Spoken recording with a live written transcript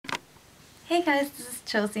Hey guys, this is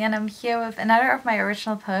Chelsea and I'm here with another of my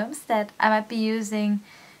original poems that I might be using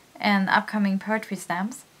in upcoming poetry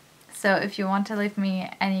slams. So if you want to leave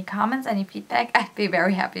me any comments, any feedback, I'd be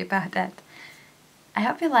very happy about that. I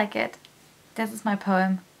hope you like it. This is my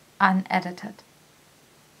poem, Unedited.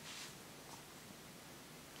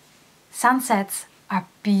 Sunsets are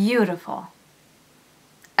beautiful.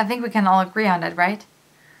 I think we can all agree on that, right?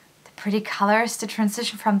 The pretty colors, the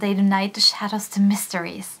transition from day to night, the shadows, the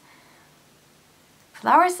mysteries.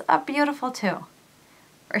 Flowers are beautiful too,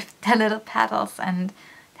 with their little petals and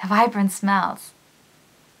their vibrant smells.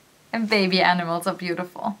 And baby animals are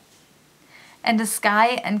beautiful. And the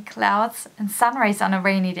sky and clouds and sun rays on a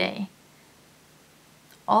rainy day.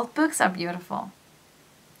 Old books are beautiful.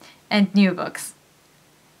 And new books.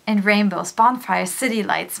 And rainbows, bonfires, city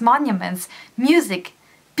lights, monuments, music,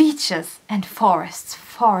 beaches and forests.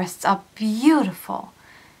 Forests are beautiful.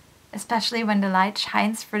 Especially when the light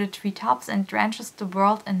shines through the treetops and drenches the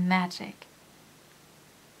world in magic.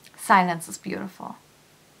 Silence is beautiful.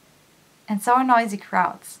 And so are noisy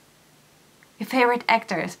crowds. Your favorite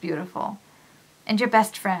actor is beautiful. And your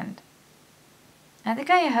best friend. And the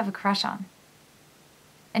guy you have a crush on.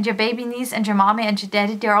 And your baby niece and your mommy and your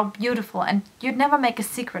daddy, they're all beautiful and you'd never make a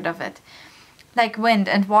secret of it. Like wind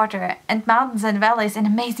and water and mountains and valleys and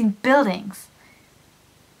amazing buildings.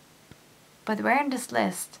 But where in this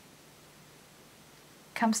list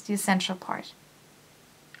comes the essential part?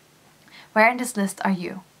 Where in this list are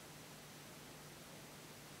you?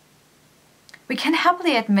 We can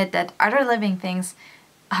happily admit that other living things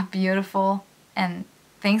are beautiful and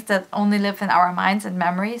things that only live in our minds and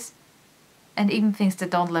memories, and even things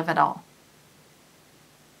that don't live at all.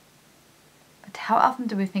 But how often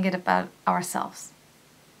do we think it about ourselves?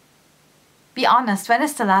 Be honest, when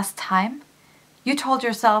is the last time you told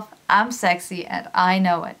yourself, I'm sexy and I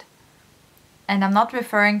know it? And I'm not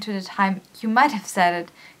referring to the time you might have said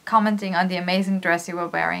it, commenting on the amazing dress you were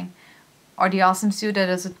wearing, or the awesome suit that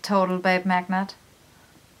is a total babe magnet.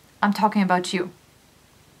 I'm talking about you.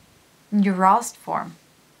 In your rawest form.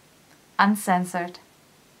 Uncensored.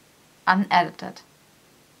 Unedited.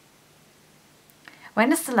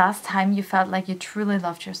 When is the last time you felt like you truly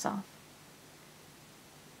loved yourself?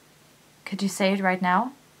 Could you say it right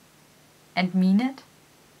now? And mean it?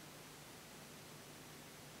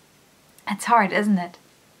 It's hard, isn't it?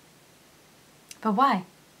 But why?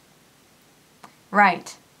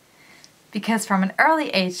 Right. Because from an early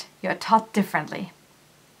age, you're taught differently.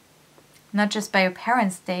 Not just by your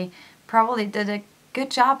parents, they probably did a good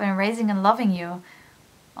job in raising and loving you,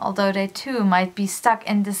 although they too might be stuck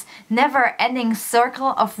in this never-ending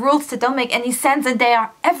circle of rules that don't make any sense, and they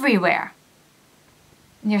are everywhere.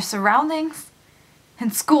 In your surroundings, in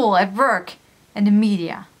school, at work, and the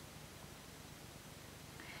media.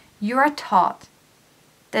 You are taught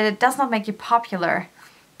that it does not make you popular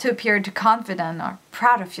to appear too confident or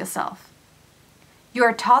proud of yourself. You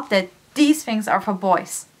are taught that these things are for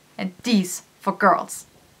boys and these for girls.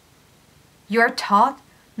 You are taught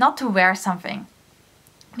not to wear something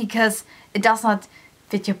because it does not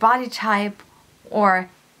fit your body type,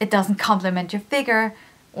 or it doesn't complement your figure,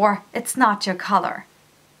 or it's not your color.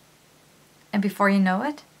 And before you know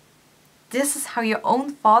it, this is how your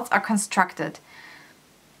own thoughts are constructed.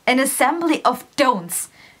 An assembly of don'ts,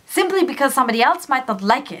 simply because somebody else might not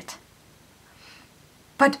like it.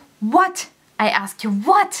 But what, I ask you,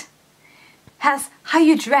 what has how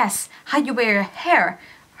you dress, how you wear your hair,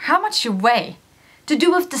 how much you weigh, to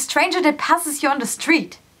do with the stranger that passes you on the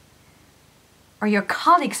street? Or your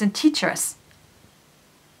colleagues and teachers?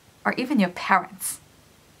 Or even your parents?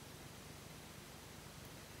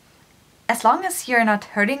 As long as you're not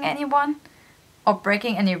hurting anyone or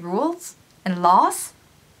breaking any rules and laws,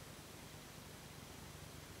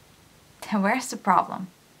 then where's the problem?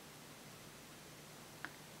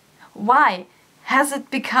 Why has it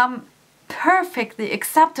become perfectly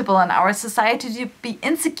acceptable in our society to be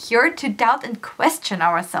insecure, to doubt and question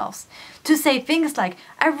ourselves? To say things like,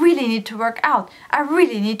 I really need to work out, I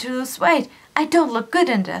really need to lose weight, I don't look good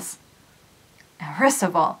in this. And first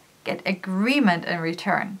of all, get agreement in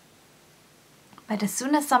return. But as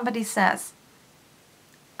soon as somebody says,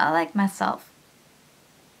 I like myself,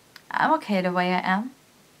 I'm okay the way I am,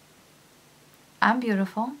 I'm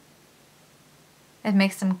beautiful, it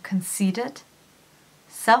makes them conceited,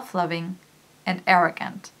 self-loving, and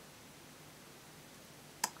arrogant.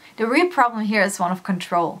 The real problem here is one of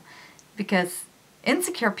control, because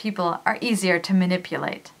insecure people are easier to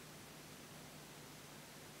manipulate.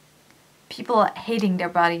 People hating their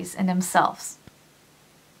bodies and themselves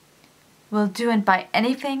will do and buy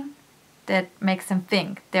anything that makes them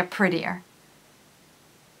think they're prettier.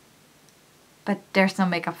 But there's no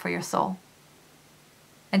makeup for your soul.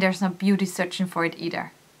 And there's no beauty searching for it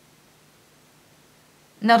either.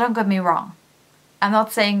 Now don't get me wrong. I'm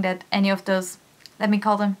not saying that any of those, let me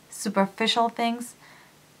call them superficial things,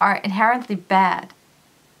 are inherently bad.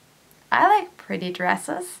 I like pretty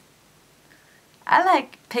dresses. I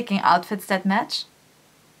like picking outfits that match.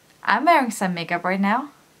 I'm wearing some makeup right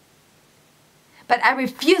now. But I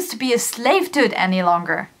refuse to be a slave to it any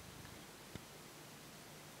longer.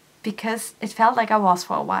 Because it felt like I was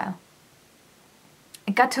for a while.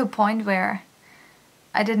 It got to a point where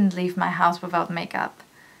I didn't leave my house without makeup.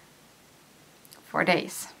 For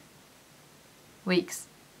days. Weeks.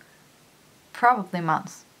 Probably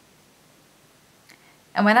months.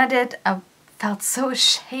 And when I did, I felt so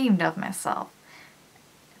ashamed of myself.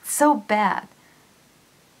 It's so bad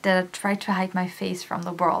that I tried to hide my face from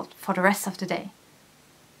the world for the rest of the day.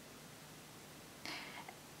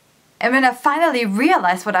 And when I finally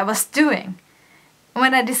realized what I was doing,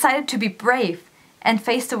 when I decided to be brave and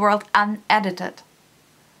face the world unedited,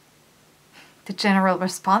 the general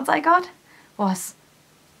response I got was,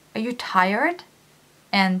 "Are you tired?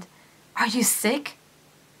 And are you sick?"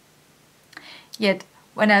 Yet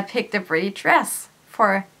when I picked a pretty dress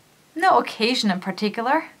for no occasion in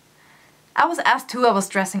particular, I was asked who I was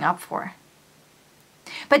dressing up for.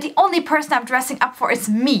 But the only person I'm dressing up for is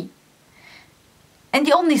me. And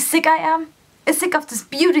the only sick I am is sick of this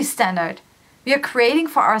beauty standard we are creating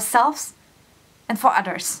for ourselves and for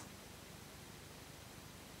others.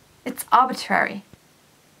 It's arbitrary.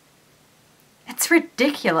 It's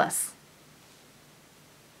ridiculous.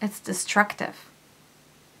 It's destructive.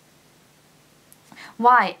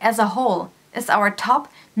 Why, as a whole, is our top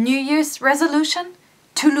New Year's resolution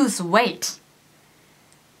to lose weight?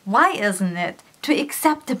 Why isn't it to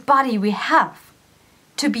accept the body we have,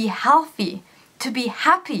 to be healthy, to be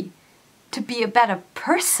happy, to be a better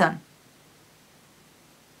person?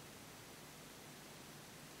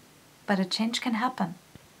 But a change can happen.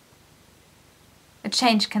 A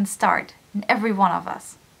change can start in every one of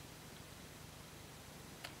us.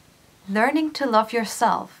 Learning to love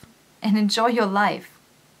yourself and enjoy your life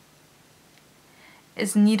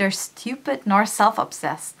is neither stupid nor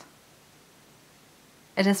self-obsessed.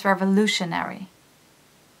 It is revolutionary.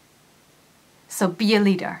 So be a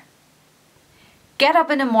leader. Get up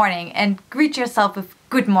in the morning and greet yourself with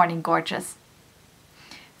 "Good morning, gorgeous."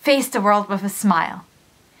 Face the world with a smile.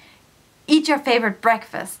 Eat your favorite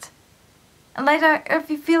breakfast. And later, if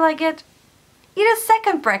you feel like it, eat a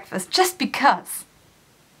second breakfast just because.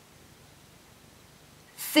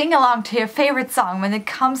 Sing along to your favorite song when it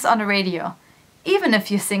comes on the radio, even if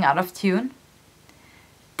you sing out of tune.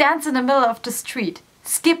 Dance in the middle of the street,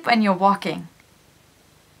 skip when you're walking.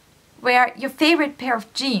 Wear your favorite pair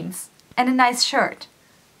of jeans and a nice shirt.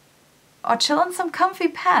 Or chill in some comfy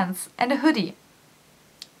pants and a hoodie.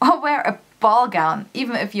 Or wear a ball gown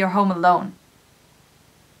even if you're home alone.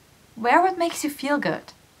 Wear what makes you feel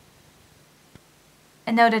good.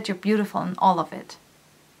 And know that you're beautiful in all of it.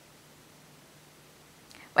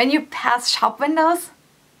 When you pass shop windows,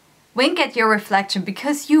 wink at your reflection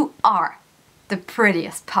because you are the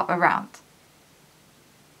prettiest pup around.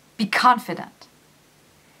 Be confident.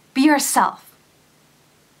 Be yourself.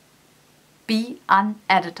 Be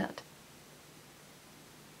unedited.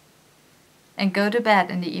 And go to bed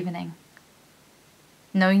in the evening,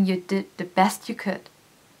 knowing you did the best you could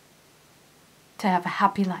to have a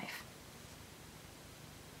happy life.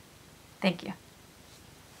 Thank you.